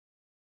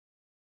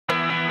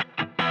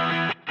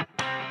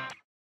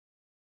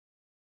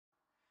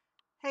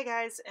Hey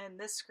guys, in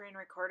this screen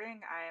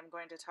recording, I am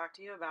going to talk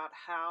to you about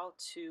how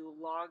to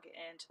log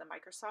into the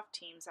Microsoft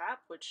Teams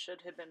app, which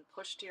should have been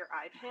pushed to your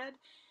iPad.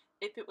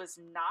 If it was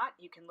not,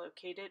 you can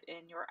locate it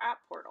in your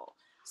app portal.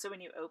 So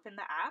when you open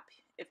the app,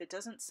 if it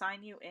doesn't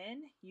sign you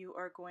in, you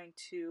are going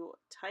to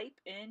type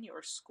in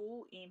your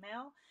school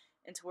email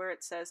into where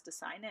it says to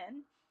sign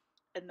in,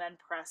 and then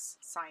press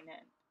sign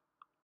in.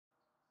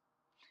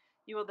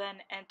 You will then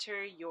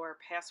enter your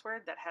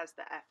password that has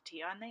the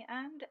FT on the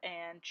end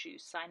and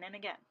choose sign in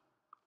again.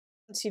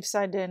 Once you've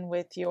signed in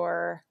with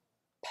your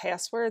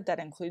password that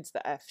includes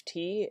the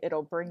FT,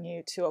 it'll bring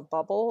you to a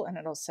bubble and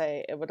it'll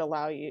say it would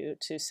allow you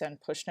to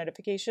send push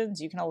notifications.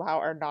 You can allow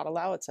or not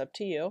allow, it's up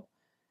to you.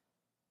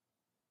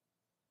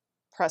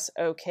 Press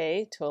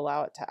OK to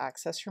allow it to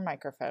access your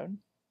microphone.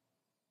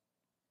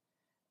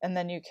 And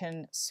then you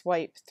can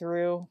swipe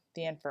through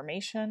the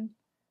information,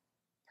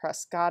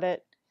 press got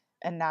it,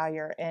 and now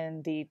you're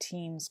in the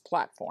Teams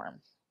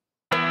platform.